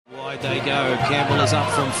They go. Campbell is up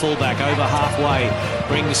from fullback, over halfway.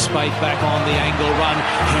 Brings Spate back on the angle run.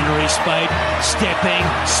 Henry Spate stepping.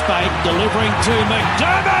 Spate delivering to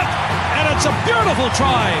McDermott. And it's a beautiful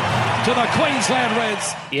try to the Queensland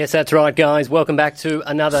Reds. Yes, that's right, guys. Welcome back to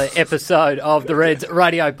another episode of the Reds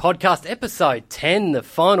Radio Podcast, episode 10, the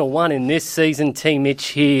final one in this season. T. Mitch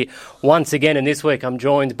here once again, and this week I'm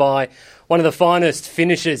joined by one of the finest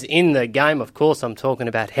finishers in the game. Of course, I'm talking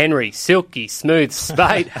about Henry Silky Smooth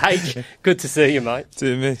Spate. H, good to see you, mate.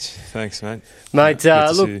 T. Mitch, thanks, mate. Mate,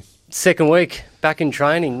 look, second week back in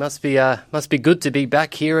training. Must be good to be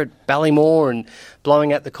back here at Ballymore and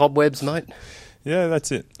blowing out the cobwebs, mate. Yeah,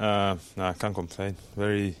 that's it. I can't complain.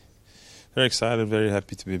 Very, very excited. Very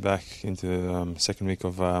happy to be back into second week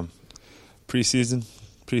of pre-season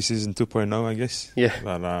 2.0, I guess. Yeah.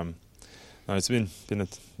 But no, it's been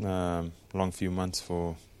a long few months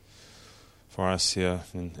for us here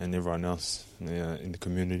and everyone else in the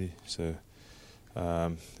community. So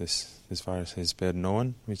this virus has spared no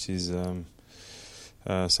one, which is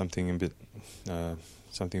something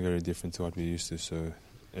very different to what we're used to. So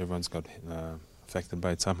everyone's got affected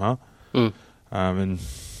by it somehow, and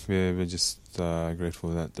we're just grateful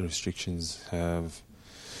that the restrictions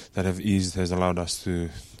that have eased has allowed us to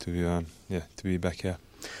be back here.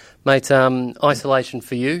 Mate, isolation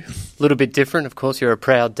for you, a little bit different. Of course, you're a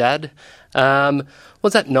proud dad.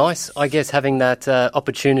 Was that nice, I guess, having that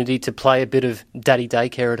opportunity to play a bit of daddy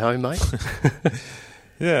daycare at home, mate?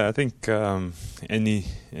 Yeah, I think any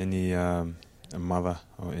a mother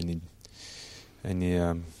or any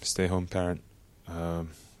stay-home parent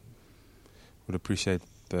would appreciate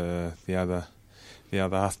the other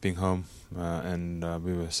half being home, and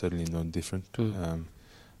we were certainly no different.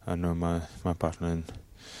 I know my partner and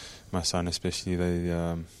my son especially, they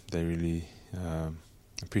really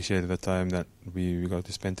appreciated the time that we got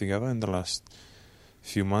to spend together in the last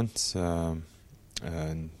few months,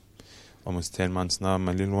 and almost 10 months now,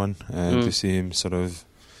 my little one, and to see him sort of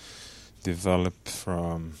develop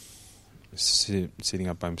from sitting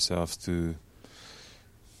up by himself to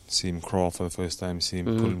see him crawl for the first time, see him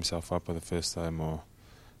pull himself up for the first time, or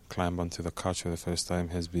climb onto the couch for the first time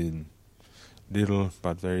has been little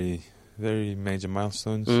but very, very major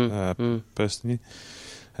milestones personally.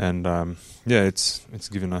 And it's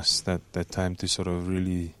given us that time to sort of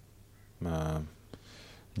really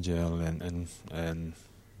gel and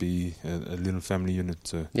be a little family unit.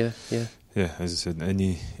 So yeah, as I said,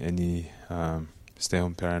 any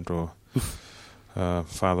stay-home parent or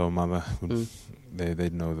father or mother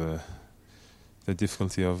they'd know the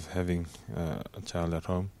difficulty of having a child at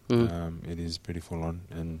home. It is pretty full on,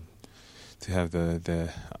 and to have the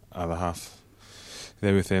other half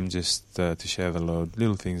there with them, just to share the load,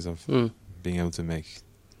 little things of being able to make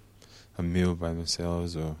a meal by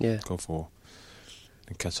themselves, or go for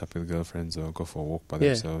and catch up with girlfriends, or go for a walk by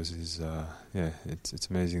themselves is it's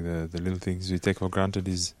amazing. The little things we take for granted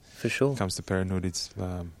is, for sure, when it comes to parenthood, it's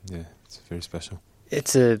very special.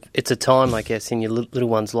 It's a time, I guess, in your little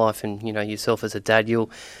one's life, and yourself as a dad, you'll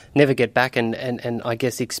never get back, and I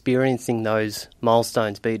guess experiencing those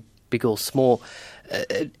milestones, be it big or small,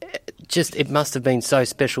 it must have been so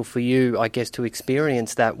special for you, I guess, to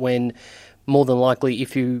experience that, when more than likely,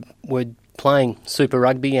 if you were playing Super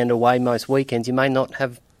Rugby and away most weekends, you may not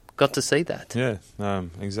have got to see that. Yeah,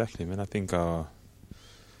 exactly. I mean, I think the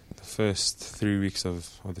first 3 weeks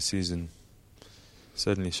of the season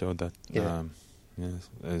certainly showed that.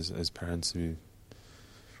 As parents, we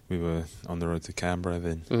were on the road to Canberra,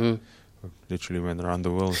 then literally went around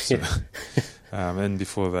the world. So, and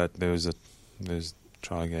before that, there was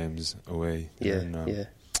trial games away in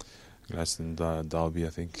Gladstone Derby, I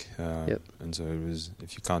think. And so it was,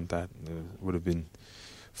 if you count that, it would have been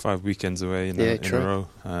 5 weekends away in a row.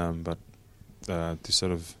 But to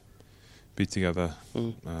sort of be together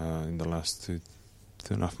in the last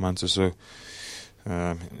 2.5 months or so,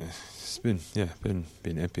 it's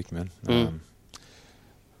been epic, man.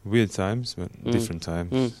 Weird times, but different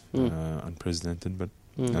times, unprecedented. But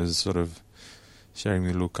I was sort of sharing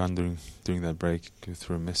with Lucan during that break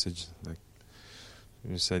through a message, like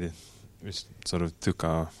we said it. We sort of took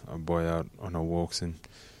our boy out on our walks and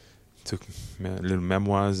took little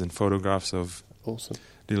memoirs and photographs of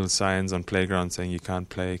little signs on playgrounds saying you can't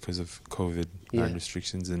play because of COVID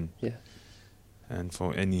restrictions, and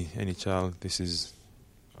for any child, this is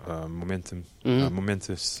momentous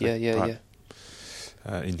part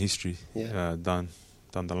in history down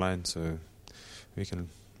the line. So we can,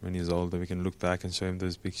 when he's older, we can look back and show him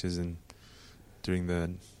those pictures, and during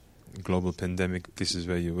the global pandemic, this is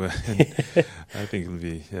where you were. And I think it'll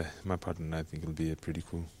be, my partner and I think it'll be a pretty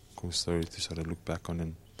cool story to sort of look back on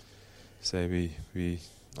and say we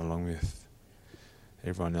along with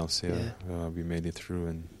everyone else here. We made it through,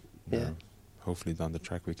 and hopefully down the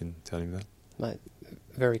track we can tell him that. Mate,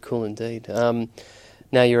 very cool indeed.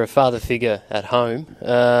 Now you're a father figure at home.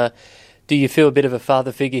 Do you feel a bit of a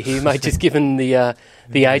father figure here, mate, just given the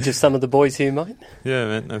age of some of the boys here, mate? Yeah,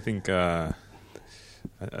 man, I think I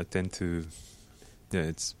tend to... Yeah,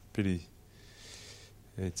 it's pretty...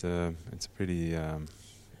 It's a pretty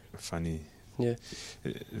funny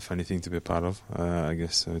thing to be a part of, I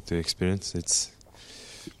guess, to experience. It's...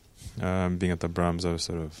 being at the Brahms, I was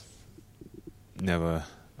sort of never...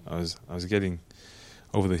 I was getting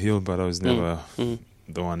over the hill, but I was never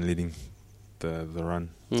the one leading the run,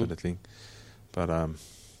 sort of thing. But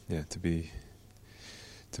to be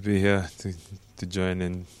here to join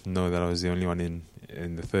and know that I was the only one in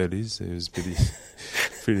the 30s, it was pretty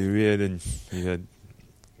weird. And you had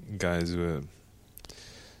guys who were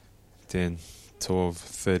 10, 12,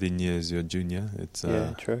 13 years your junior. It's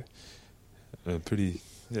true. Pretty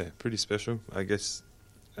special, I guess,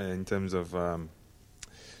 in terms of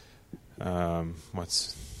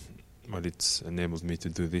what it's enabled me to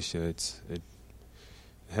do this year. It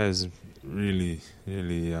has really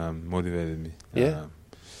motivated me. Yeah.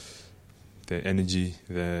 The energy,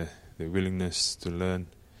 the willingness to learn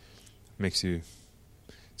makes you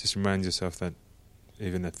just remind yourself that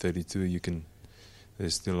even at 32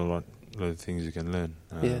 there's still a lot of things you can learn.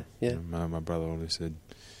 My brother always said,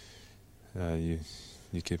 you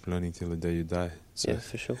keep learning till the day you die. So, yeah,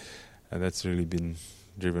 for sure. And that's really been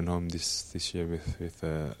driven home this year with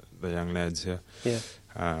the young lads here. Yeah.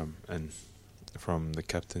 And from the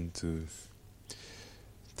captain to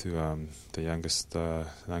the youngest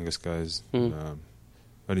guys.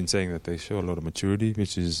 But in saying that, they show a lot of maturity,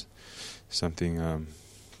 which is something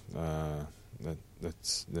that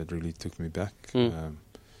really took me back.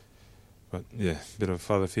 But yeah, bit of a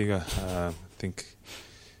father figure. I think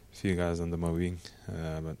a few guys under my wing,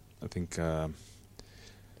 but I think I'm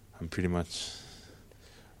pretty much,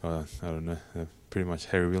 I don't know, pretty much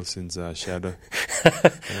Harry Wilson's shadow.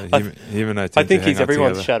 Him and I tend I think to he's hang out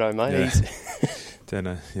everyone's together. shadow, mate.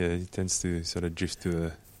 Yeah. He tends to sort of drift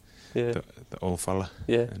to the old fella.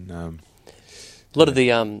 Yeah. And a lot of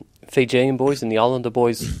the Fijian boys and the Islander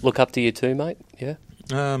boys look up to you too, mate. Yeah.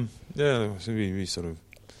 So we sort of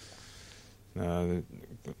we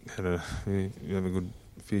have a good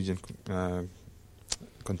Fijian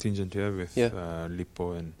contingent here with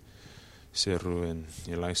Lippo and Seru and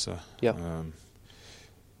Elisa. Yeah.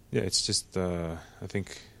 It's just I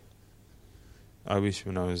think I wish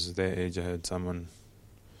when I was their age I had someone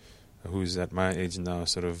who's at my age now,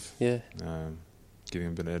 sort of giving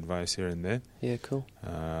a bit of advice here and there. Yeah, cool.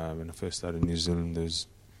 When I first started in New Zealand, there's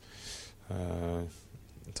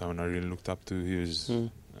someone I really looked up to. He was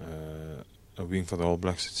a wing for the All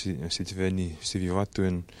Blacks, Sitiveni Siviwatu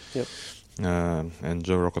and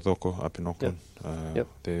Joe Rokotoko up in Auckland.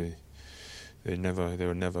 They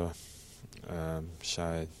were never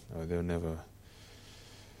shy. They were never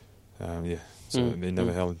they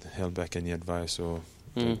never held back any advice, or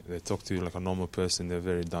they talk to you like a normal person. They're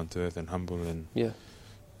very down to earth and humble, and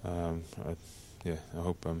I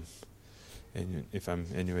hope if I'm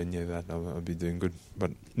anywhere near that, I'll be doing good.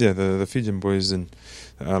 But yeah, the Fijian boys and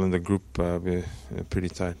the Islander group, we're pretty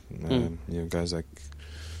tight. Guys like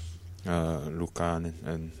Lukan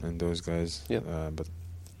and those guys. But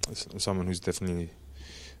someone who's definitely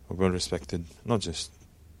well respected, not just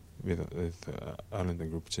with Islander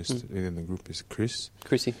group, just within the group, is Chris.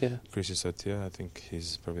 Chrissy, yeah. Chris Sotia. I think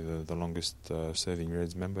he's probably the longest serving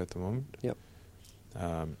Reds member at the moment. Yep.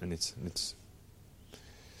 And it's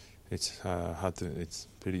hard to. It's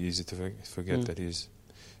pretty easy to forget that he's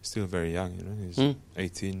still very young. He's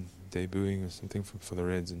 18, debuting or something for the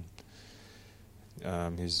Reds, and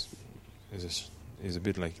he's a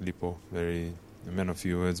bit like Lippo, very a man of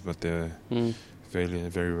few words, but they're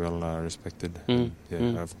very well respected.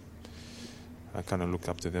 I kind of look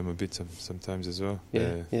up to them a bit sometimes as well.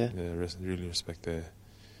 They really respect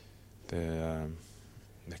their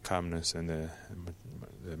calmness and their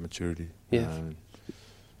maturity.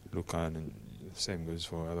 Lukan, and the same goes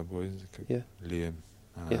for other boys, Liam,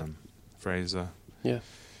 Fraser. Yeah.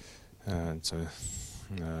 And so,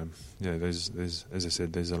 there's as I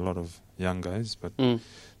said, there's a lot of young guys, but the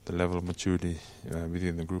level of maturity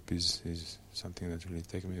within the group is something that's really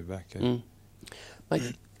taken me aback.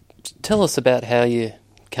 Mate, tell us about how you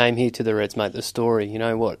came here to the Reds, mate. The story.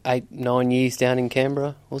 8-9 years down in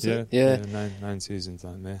Canberra, was it? Yeah. 9 seasons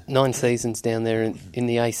down there. 9 seasons down there in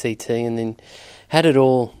the ACT, and then how did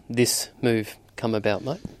all this move come about,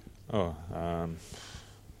 mate? It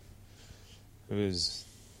was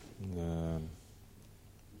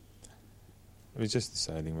we're just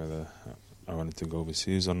deciding whether I wanted to go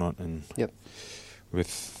overseas or not, and Yep.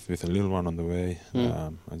 with a little one on the way,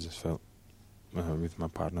 I just felt with my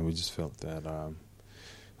partner, we just felt that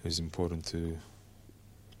it was important to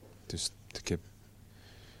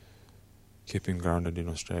keeping grounded in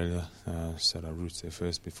Australia, set our roots there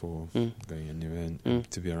first before going anywhere, and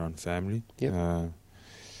to be around family. Yep.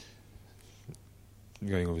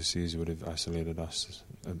 Going overseas would have isolated us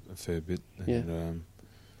a fair bit.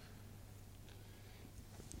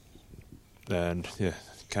 And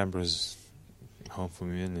Canberra's home for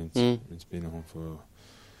me, and it's been a home for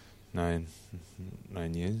 9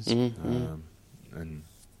 years. And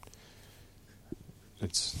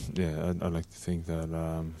it's I like to think that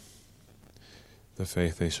the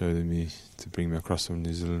faith they showed in me to bring me across from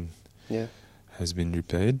New Zealand has been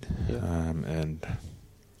repaid. And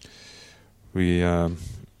we as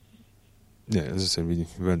I said, we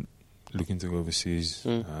went looking to go overseas,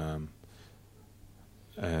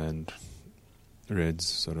 and Reds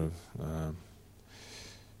sort of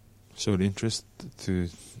showed interest to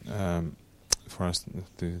for us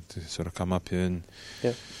to sort of come up here,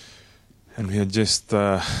 and we had just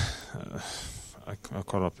I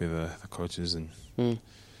caught up with the coaches, and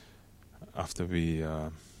after we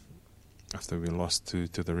lost to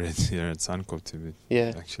the Reds here at Suncorp,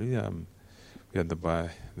 actually we had the bye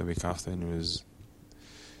the week after, and it was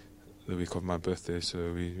the week of my birthday,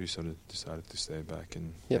 so we sort of decided to stay back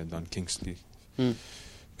and head down Kingsley,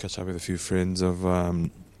 catch up with a few friends of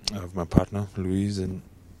my partner Louise and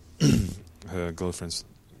her girlfriends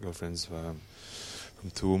from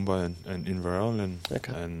Toowoomba and Inverell, and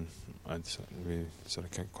we sort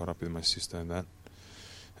of caught up with my sister and that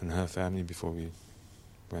and her family before we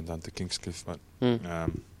went down to Kingscliff. But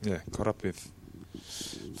caught up with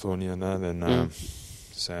Thorny and that, and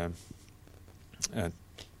Sam at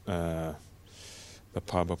the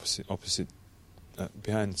pub opposite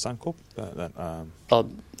behind Suncorp.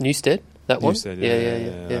 Newstead, that one? Newstead,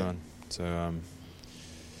 yeah. That one. So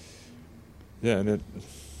and it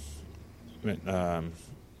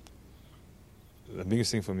the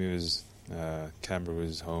biggest thing for me was Canberra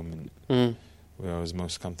was home and where I was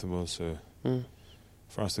most comfortable. So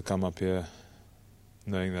for us to come up here,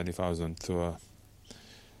 knowing that if I was on tour,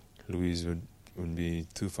 Louise would be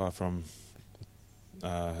too far from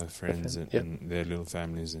her friends and their little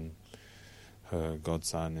families and her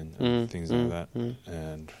godson and things like that.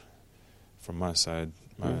 And from my side,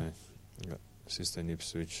 my sister in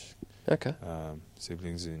Ipswich,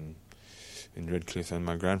 siblings in Redcliffe, and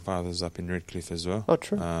my grandfather's up in Redcliffe as well. Oh,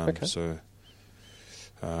 true. So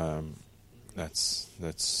that's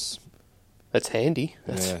handy.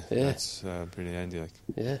 That's pretty handy.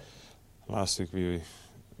 Last week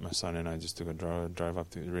my son and I just took a drive up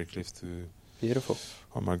to Redcliffe beautiful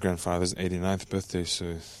on my grandfather's 89th birthday.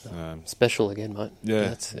 So special again, mate.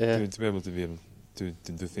 To be able to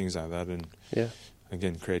do things like that, and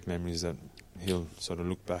again create memories that he'll sort of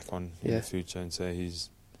look back on in the future and say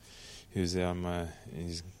he was there on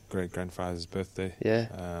his great grandfather's birthday.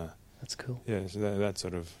 That's cool. So that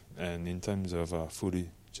sort of, and in terms of footy,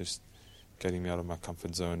 just getting me out of my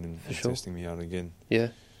comfort zone and testing me out again.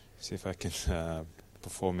 See if I can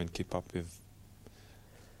perform and keep up with,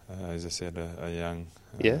 as I said, a young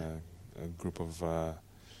a group of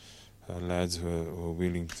lads who are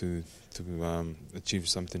willing to achieve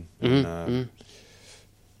something.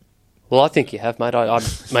 Well, I think you have, mate. I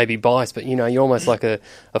may be biased, but you're almost like a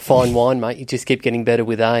fine wine, mate. You just keep getting better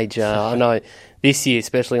with age. I know this year,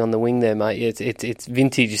 especially on the wing there, mate. It's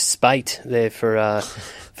vintage spate there for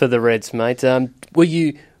the Reds, mate. Were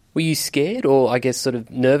you scared, or I guess sort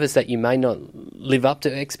of nervous that you may not live up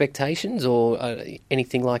to expectations, or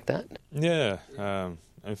anything like that? Yeah,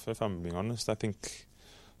 if I'm being honest, I think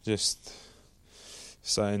just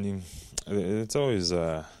signing, it's always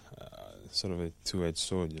sort of a two-edged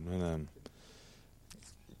sword,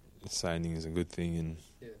 signing is a good thing, and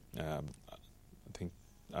I think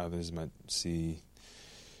others might see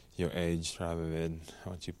your age rather than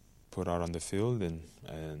what you put out on the field, and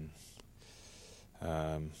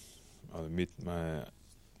I'll admit my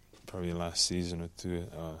probably last season or two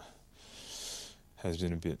has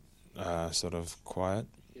been a bit sort of quiet,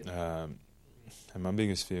 and my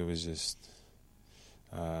biggest fear was just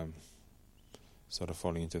sort of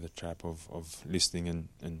falling into the trap of listening and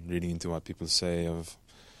reading into what people say,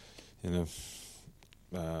 could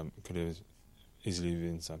have easily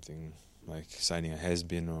been something like signing a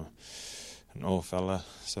has-been or an old fella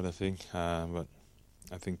sort of thing, but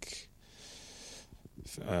I think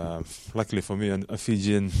luckily for me, a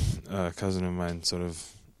Fijian cousin of mine sort of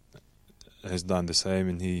has done the same,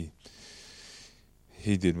 and he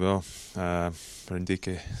did well,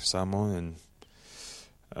 Rendike Samo, and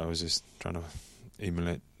I was just trying to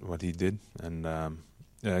emulate what he did, and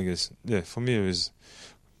I guess for me it was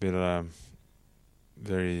a bit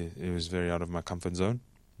it was very out of my comfort zone,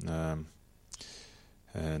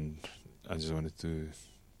 and I just wanted to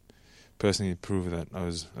personally prove that I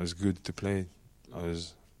was good to play, I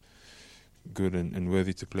was good and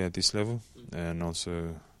worthy to play at this level, and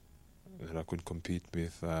also that I could compete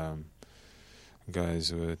with guys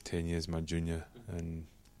who were 10 years my junior, and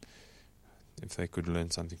if they could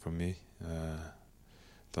learn something from me,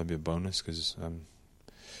 that'll be a bonus, because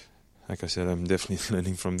like I said, I'm definitely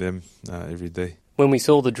learning from them every day. When we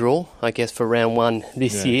saw the draw, I guess, for round one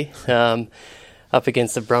this year, up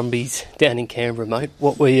against the Brumbies down in Canberra, mate,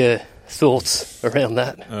 what were your thoughts around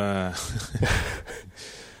that?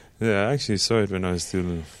 Yeah, I actually saw it when I was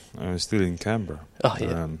still in Canberra. Oh,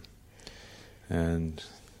 yeah. And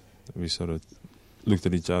we sort of looked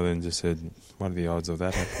at each other and just said, what are the odds of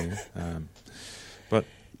that happening? But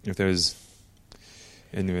if there was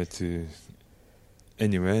any way to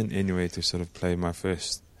sort of play my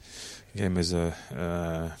first game as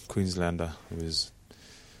a Queenslander, it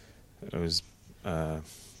was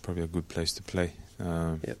probably a good place to play.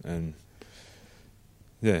 And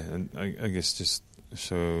I guess just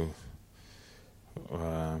show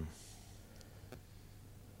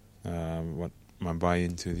what my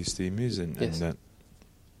buy-in to this team is, and that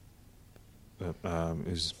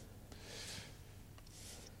is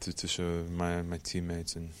to show my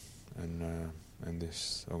teammates and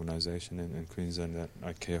this organisation in Queensland that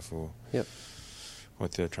I care for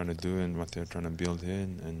what they're trying to do and what they're trying to build here,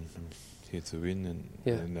 and I'm here to win,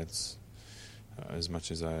 and that's as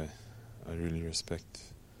much as I really respect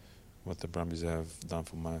what the Brumbies have done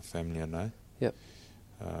for my family and I.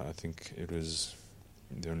 I think it was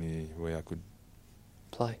the only way I could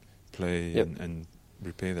play and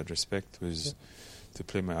repay that respect was to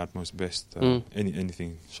play my utmost best.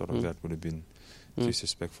 Anything short of that would have been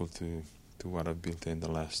disrespectful to what I've built in the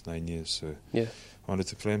last 9 years. So I wanted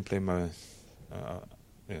to play my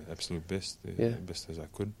absolute best, best as I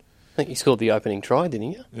could. I think you scored the opening try,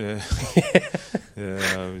 didn't you? Yeah,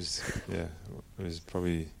 it was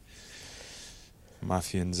probably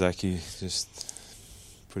Murphy and Zaki just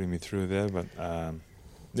putting me through there, but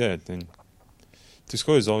then to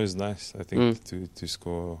score is always nice. I think to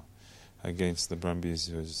score against the Brumbies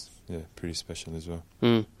was pretty special as well.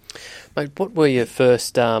 Mate, what were your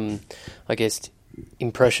first, I guess,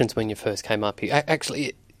 impressions when you first came up here?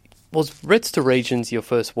 Actually, was Reds to Regions your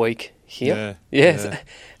first week here? Yeah.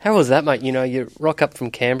 How was that, mate? You know, you rock up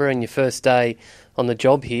from Canberra and your first day on the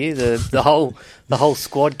job here, the whole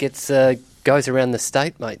squad goes around the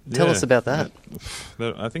state, mate. Tell us about that.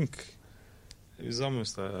 I think it was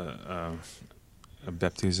almost a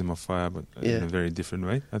baptism of fire, but in a very different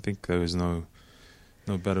way. I think there was no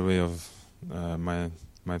better way of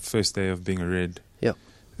my first day of being a Red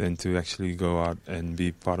than to actually go out and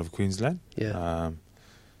be part of Queensland.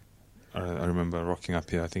 I remember rocking up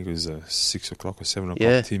here, I think it was a 6 o'clock or 7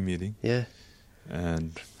 o'clock team meeting.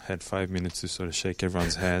 And had 5 minutes to sort of shake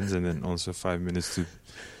everyone's hands, and then also 5 minutes to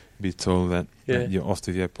be told that you're off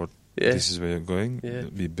to the airport. This is where you're going.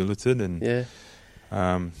 Be billeted, and it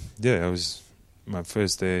was my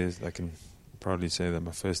first day. I can proudly say that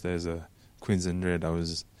my first day as a Queensland Red, I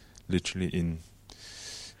was literally in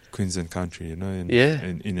Queensland country, you know, in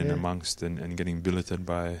and amongst, and getting billeted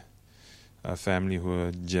by a family who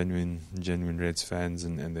are genuine Reds fans,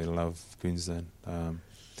 and they love Queensland.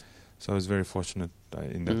 So I was very fortunate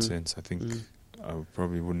in that sense. I think I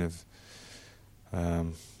probably wouldn't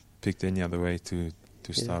have picked any other way to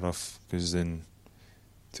start off, because then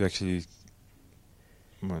to actually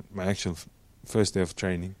my actual first day of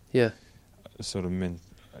training sort of meant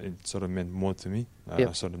more to me.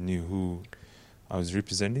 I sort of knew who I was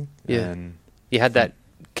representing, and you had that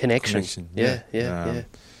connection.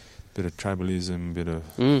 Bit of tribalism, bit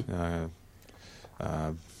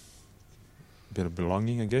of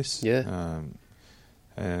belonging, I guess.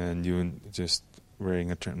 And you just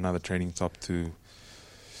wearing another training top to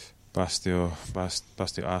bust your ass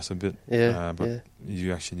a bit. But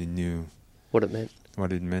you actually knew what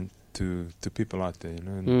it meant to people out there, you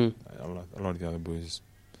know. And a lot of the other boys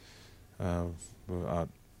were out,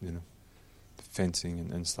 you know, fencing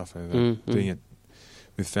and stuff like that, doing it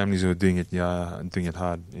with families who are doing it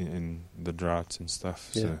hard in the droughts and stuff.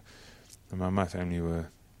 So my family were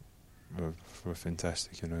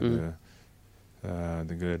fantastic, you know.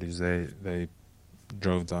 The Gerties, they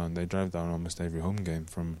drive down almost every home game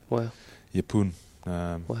from Yeppoon.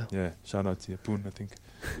 Shout out to Yeppoon, I think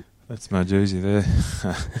that's my jersey there.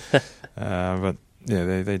 But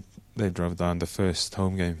they drove down the first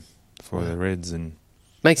home game for the Reds, and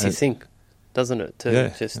makes you think. doesn't it? Too? Yeah,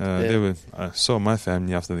 Just, they were. I saw my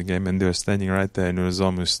family after the game, and they were standing right there, and it was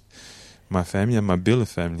almost my family and my billet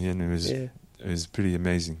family, and it was pretty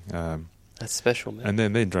amazing. That's special, man. And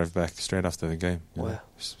then they drove back straight after the game. Wow.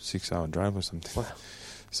 6-hour drive or something. Wow.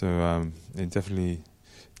 So it definitely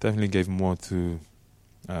gave more to.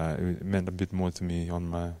 It meant a bit more to me on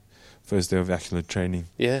my first day of actual training.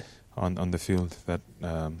 Yeah. On the field, that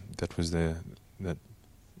was there,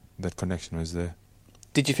 that connection was there.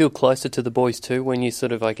 Did you feel closer to the boys too when you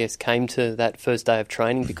sort of, I guess, came to that first day of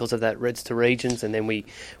training because of that Reds to Regions, and then we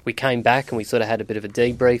came back and we sort of had a bit of a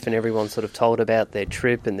debrief and everyone sort of told about their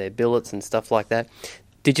trip and their billets and stuff like that.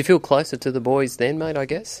 Did you feel closer to the boys then, mate, I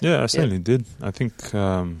guess? Yeah, I certainly did. I think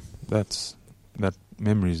that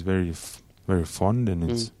memory is very very fond,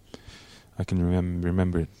 and it's I can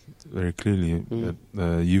remember it very clearly at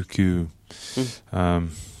the UQ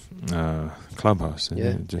clubhouse.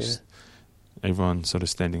 And everyone sort of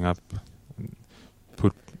standing up,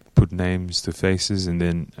 put names to faces, and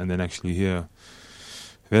then actually hear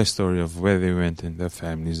their story of where they went and their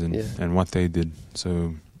families and what they did.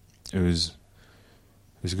 So it was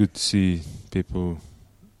good to see people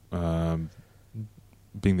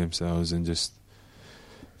being themselves and just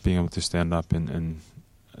being able to stand up and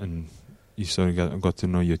you sort of got to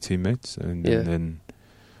know your teammates, and then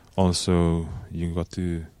also you got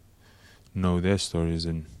to know their stories,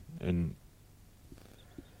 and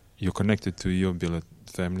you're connected to your billet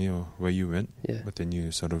family or where you went, but then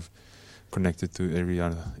you sort of connected to every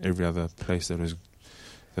other place that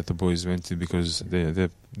the boys went to, because their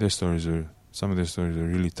stories are, some of their stories are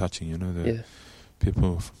really touching. You know, the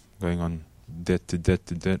people going on debt to debt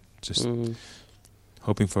to debt, just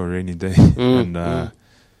hoping for a rainy day, and a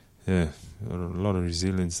lot of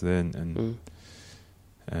resilience there, and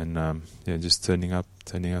just turning up.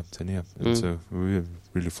 And so we were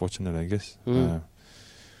really fortunate, I guess. And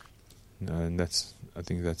I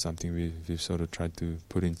think that's something we've sort of tried to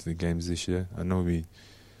put into the games this year. I know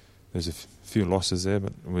there's a few losses there,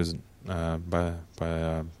 but it was by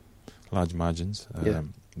large margins.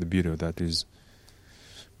 The beauty of that is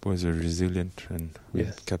boys are resilient, and we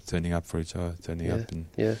kept turning up for each other, up, and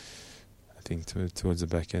I think towards the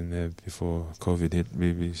back end there, before COVID hit,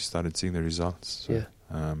 we started seeing the results. So,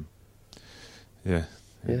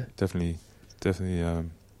 definitely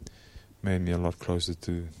made me a lot closer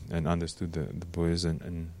to and understood the boys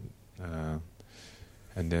and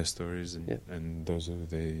their stories and those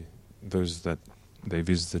that they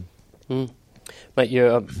visited. Mate,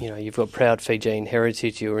 you've got proud Fijian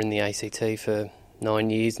heritage. You were in the ACT for 9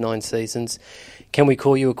 years, 9 seasons. Can we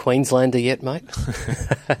call you a Queenslander yet, mate?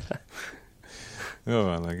 Oh,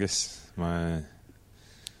 well, I guess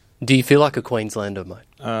Do you feel like a Queenslander, mate?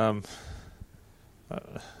 I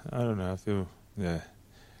don't know. I feel,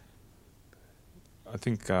 I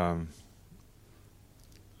think I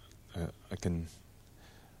can.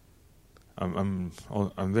 I'm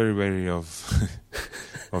very wary of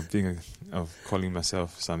of calling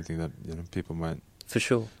myself something that people might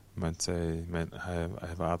say I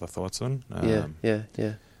have other thoughts on.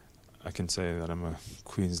 I can say that I'm a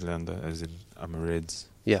Queenslander, as in I'm a Reds.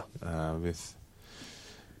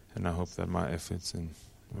 And I hope that my efforts and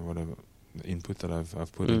whatever the input that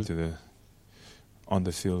I've put into on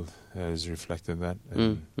the field has reflected that.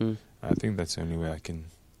 And I think that's the only way I can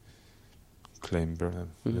claim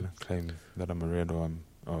that I'm a Red, or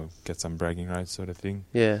get some bragging rights, sort of thing.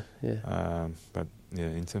 But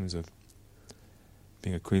in terms of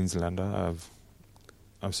being a Queenslander,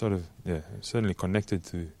 I've sort of certainly connected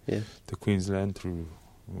to Queensland through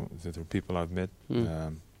people I've met,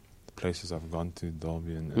 the places I've gone to,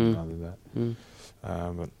 Dolby and all of that.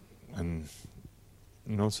 But and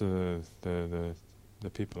also the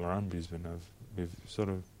people around Brisbane, we've sort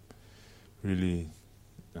of really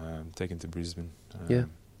taken to Brisbane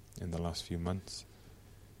in the last few months,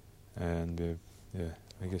 and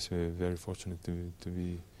I guess we're very fortunate to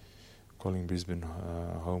be calling Brisbane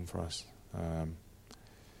home for us.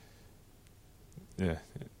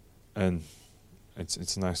 And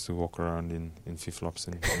it's nice to walk around in flip-flops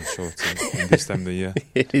and shorts in this time of the year.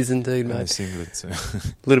 It is indeed, mate. Singlet, so. A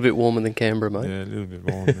little bit warmer than Canberra, mate. Yeah, a little bit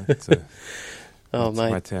warmer. So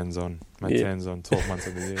mate. My tan's on. Tan's on 12 months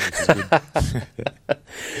of the year, which is good.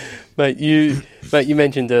 Mate, you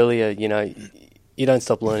mentioned earlier, you don't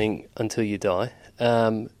stop learning until you die.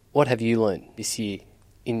 What have you learned this year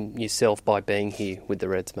in yourself by being here with the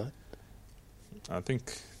Reds, mate? I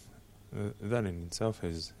think that in itself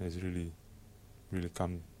has really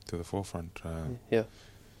come to the forefront. You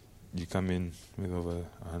come in with over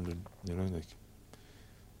 100,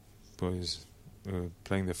 boys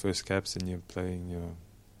playing their first caps, and you're playing your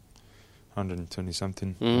 120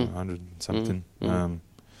 something, 100 something.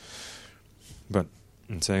 But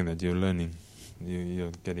in saying that, you're learning.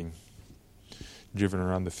 You're getting driven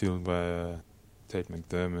around the field by Tate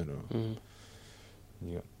McDermott, or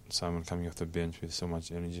you got someone coming off the bench with so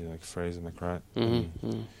much energy like Fraser McWright.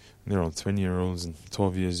 They're all 20-year-olds and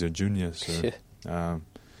 12 years your junior. So no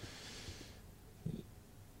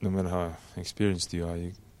matter how experienced you are,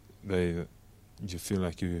 you feel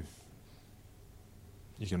like you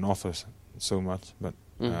can offer so much. But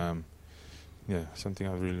something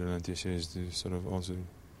I've really learned this year is to sort of also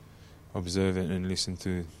observe and listen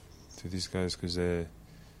to these guys, because they're,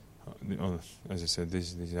 as I said,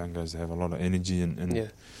 these young guys have a lot of energy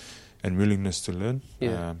and willingness to learn,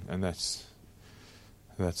 and that's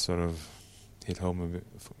sort of hit home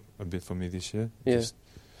a bit for me this year. Just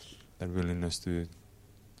that willingness to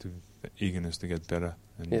the eagerness to get better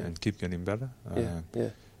and keep getting better.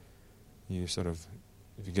 You sort of,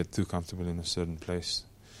 if you get too comfortable in a certain place,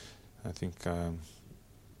 I think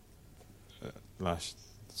last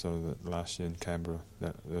year in Canberra,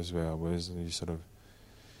 that was where I was.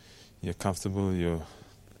 You're comfortable. You've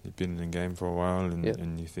been in the game for a while,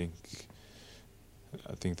 and you think.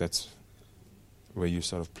 I think that's where you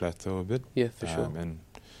sort of plateau a bit. Yeah, for sure.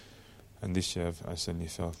 And this year, I certainly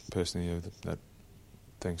felt personally that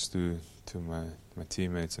thanks to my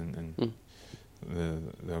teammates and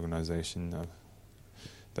the organisation,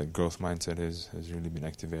 that growth mindset has really been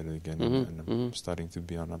activated again, and I'm starting to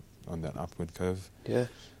be on that upward curve. Yeah.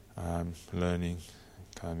 Learning,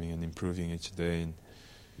 coming and improving each day, and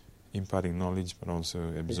imparting knowledge, but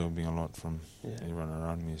also absorbing a lot from everyone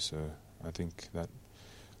around me. So I think that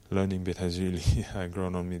learning bit has really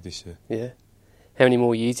grown on me this year. Yeah. How many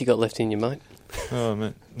more years you got left in you, mate? Oh,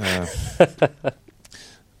 man.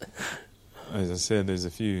 As I said, there's a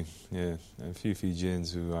few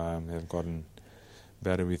Fijians who have gotten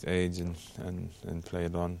better with age and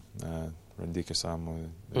played on. Randika Samoa,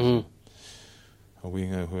 a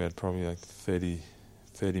winger who had probably like 30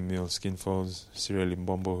 mil skin folds. Cyril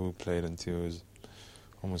Mbombo, who played until he was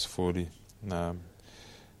almost 40. But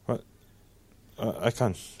I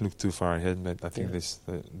can't look too far ahead, but I think this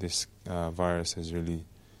virus has really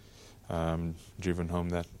driven home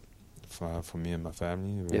that for me and my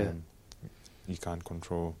family. You can't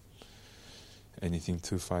control anything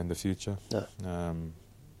too far in the future. No.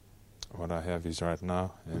 What I have is right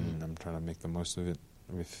now, and I'm trying to make the most of it,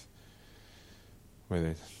 with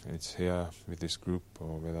whether it's here with this group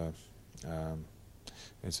or whether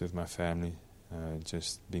it's with my family.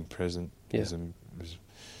 Just being present is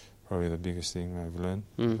probably the biggest thing I've learned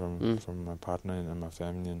from my partner and my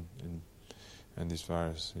family and this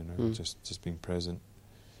virus. Just being present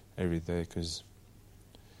every day, because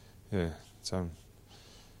some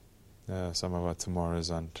of our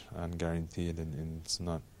tomorrows aren't guaranteed, and it's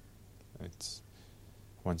not. It's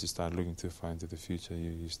once you start looking too far into the future,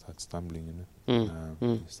 you start stumbling.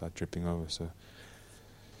 You start tripping over. So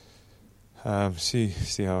see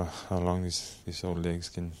how long these old legs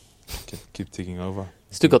can keep ticking over.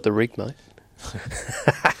 Still got the rig, mate.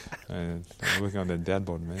 I'm working on that dad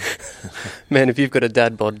bod, man. Man, if you've got a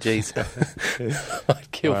dad bod, geez,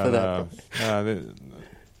 I'd kill for that.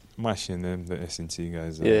 Mashi and them, the SNC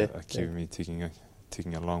guys, are keeping me ticking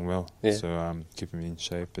along well. So keeping me in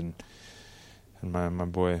shape, and my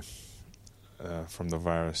boy from the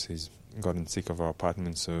virus, he's gotten sick of our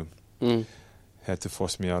apartment, so had to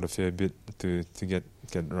force me out a fair bit to get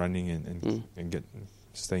running and get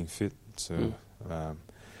staying fit. So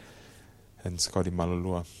and Scotty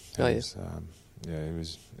Malulua,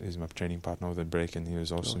 he's my training partner over the break, and he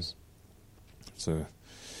was awesome. Nice. So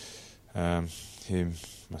him,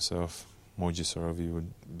 myself, Moji Sorovi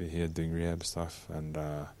would be here doing rehab stuff, and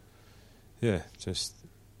just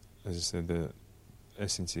as I said, the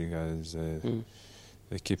SNC guys,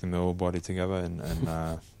 they're keeping the whole body together, and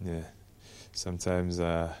sometimes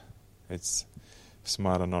it's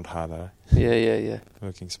smarter, not harder. Yeah.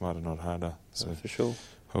 Working smarter, not harder. So for sure.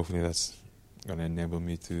 Hopefully that's going to enable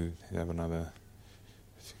me to have another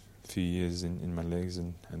few years in my legs,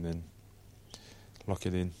 and then lock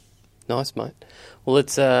it in. Nice, mate. Well,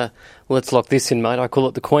 let's lock this in, mate. I call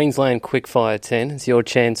it the Queensland Quickfire 10. It's your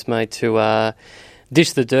chance, mate, to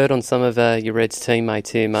dish the dirt on some of your Reds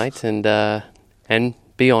teammates here, mate, and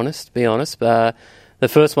be honest. The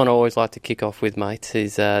first one I always like to kick off with, mate,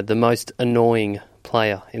 is the most annoying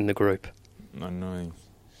player in the group. Annoying.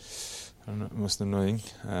 Most annoying.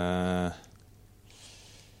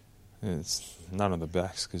 It's none of the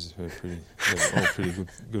backs, because they're all pretty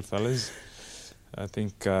good fellas. I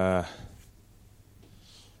think Harry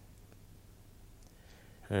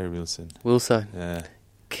Wilson. Wilson. Yeah.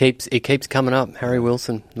 keeps coming up. Harry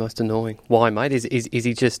Wilson, most annoying. Why, mate? Is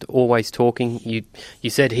he just always talking? You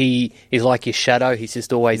said he is like your shadow. He's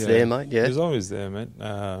just always there, mate. Yeah, he's always there, mate.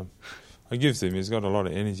 I give to him. He's got a lot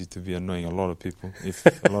of energy to be annoying a lot of people. If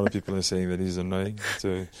a lot of people are saying that he's annoying,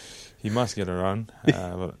 so he must get around.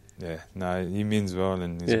 But he means well,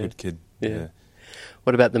 and he's a good kid. Yeah.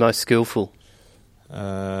 What about the most skillful?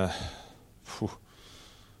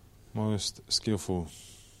 Most skillful,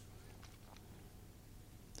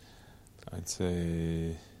 I'd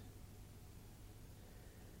say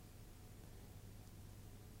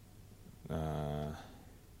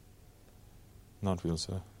not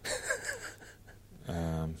Wilson.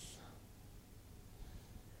 I'll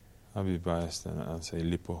be biased and I'll say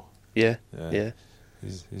Lippo. Yeah.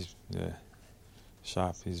 He's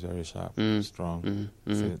sharp. He's very sharp, strong,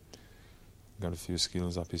 fit. Got a few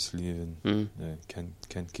skills up his sleeve and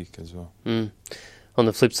can kick as well. On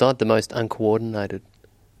the flip side, the most uncoordinated.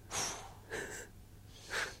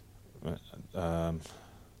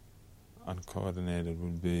 Uncoordinated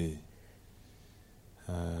would be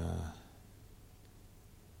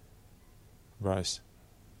Bryce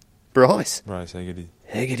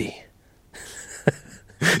Hegarty.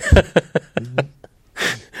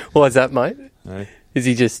 Why is that, mate? Right? Is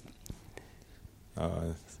he just...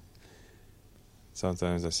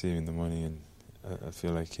 Sometimes I see him in the morning and I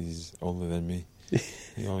feel like he's older than me.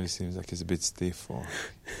 He always seems like he's a bit stiff or a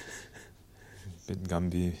bit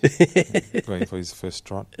Gumby, going for his first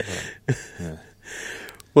trot. But, yeah.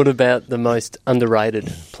 What about the most underrated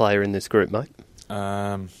player in this group, mate?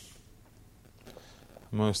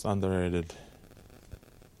 Most underrated...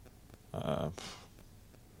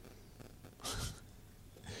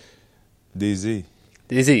 DZ.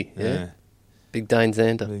 Yeah. Big Dane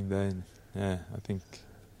Zander. Big Dane. Yeah, I think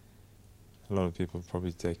a lot of people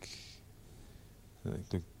probably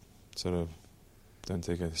don't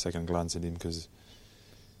take a second glance at him because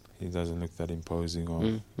he doesn't look that imposing,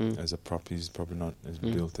 or as a prop he's probably not as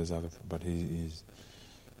built as other, but he's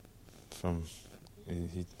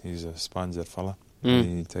a sponge, that fella.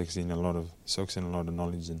 He takes in soaks in a lot of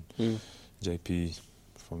knowledge, and JP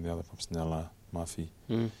from the other props, Nella, Murphy.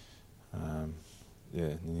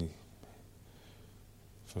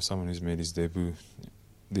 For someone who's made his debut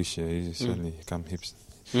this year, he's certainly he's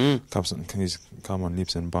come on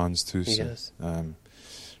leaps and bounds too. Yes.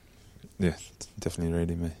 Definitely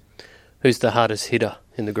ready, mate. Who's the hardest hitter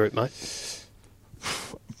in the group, mate?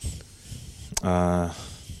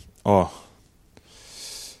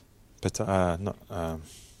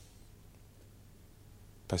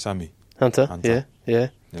 Paisami. Hunter. Yeah.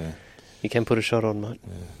 You can put a shot on, mate.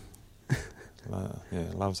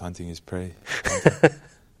 Loves hunting his prey.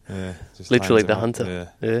 Just literally the hunter.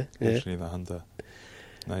 Yeah. Literally the hunter.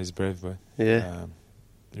 No, he's a brave boy. Yeah.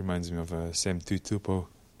 Reminds me of Sam Tutupo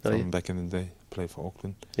from back in the day. Played for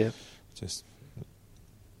Auckland. Yeah. Just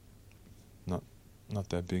not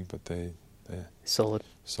that big, but they're solid,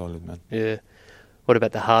 man. Yeah. What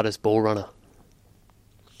about the hardest ball runner?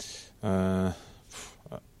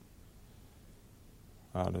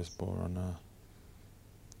 Hardest ball runner,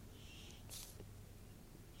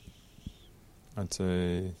 I'd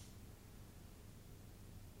say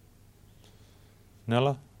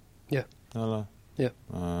Nella. Yeah. Nella. Yeah.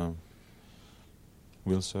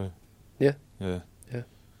 Wilso. Yeah. Yeah.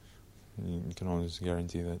 You can always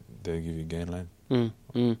guarantee that they'll give you gain line. Or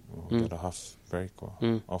get a half break or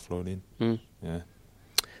offload in. Yeah.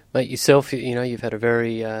 Mate, yourself, you've had a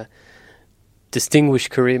very distinguished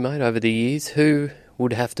career, mate, over the years. Who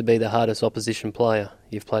would have to be the hardest opposition player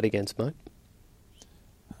you've played against, mate?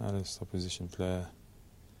 Hardest opposition player.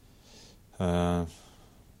 For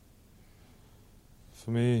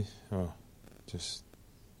me, just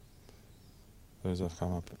those I've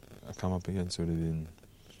come up against would have been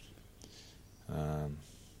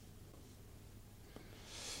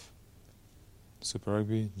Super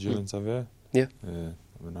Rugby, Julian Savea. Yeah.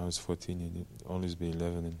 When I was 14, he'd always be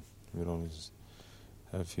 11, and we'd always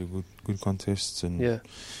have a few good contests, and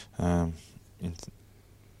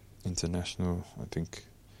international. I think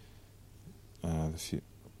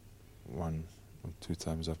one or two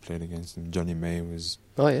times I've played against him. Johnny May was.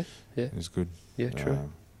 Oh yeah. It was good. Yeah,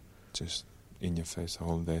 true. Just in your face the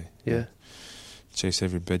whole day. Yeah. Chase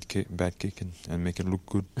every bad kick and make it look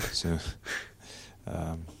good. So,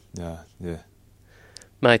 yeah.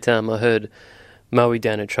 Mate, I heard Moe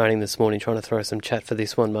down at training this morning trying to throw some chat for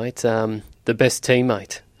this one, mate. The best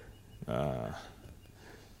teammate.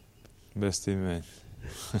 Best teammate.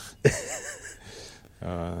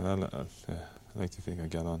 I like to think I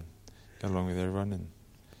get along with everyone, and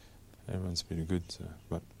everyone's pretty good. So,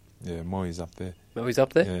 but yeah, Moe's up there. Moe's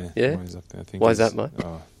up there? Yeah. Moe's up there. I think why is that, mate?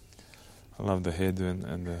 I love the head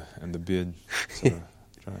and the beard. So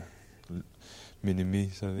try mini me,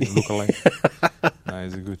 so they look alike. Nah,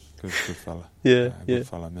 he's a good fella. Good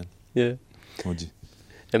fella, man. Yeah. Moji.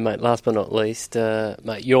 And mate, last but not least,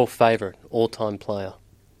 mate, your favourite all-time player?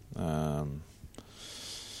 My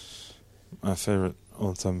favourite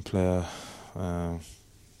all-time player, I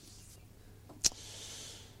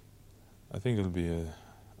think it'll be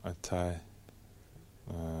a tie.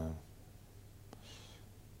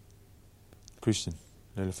 Christian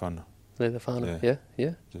Leali'ifano. Leali'ifano,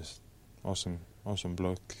 yeah. Just awesome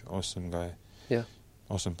bloke, awesome guy. Yeah.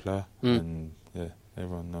 Awesome player, and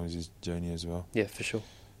everyone knows his journey as well. Yeah, for sure.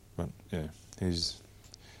 But yeah, he's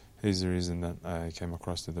the reason that I came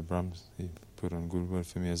across to the Brums. He put on good word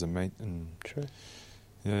for me as a mate, and true.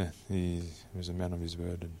 Yeah, he was a man of his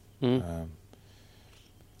word, and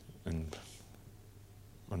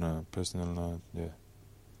on a personal note,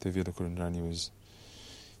 Te Vila Kurundrani was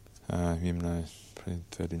him and I played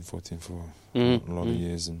 13, 14 for a lot of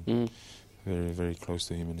years, and very, very close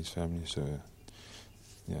to him and his family. So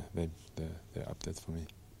they're up there for me.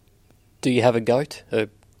 Do you have a GOAT, a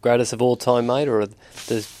greatest of all time, mate, or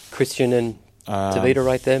does Christian and Tevita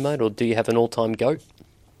right there, mate, or do you have an all-time GOAT?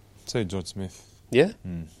 Say George Smith. Yeah?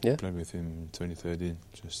 Yeah. Played with him in 2013.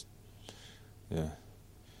 Just,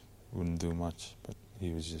 wouldn't do much, but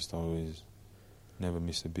he was just always, never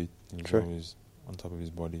missed a beat. He was always on top of his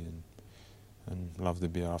body and loved the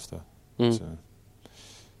beer after. So,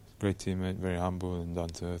 great teammate, very humble and down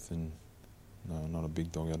to earth, and not a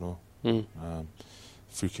big dog at all.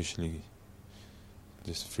 Freakish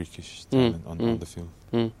talent on the field.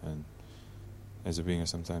 And as a winger,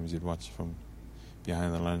 sometimes you'd watch from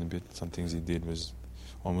behind the line a bit. Some things he did was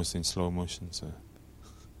almost in slow motion. So,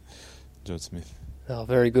 George Smith. Oh,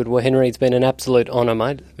 very good. Well, Henry, it's been an absolute honour,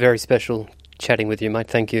 mate. Very special chatting with you, mate.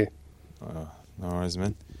 Thank you. No worries,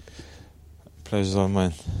 man. Pleasure's all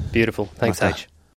mine. Beautiful. Thanks, H.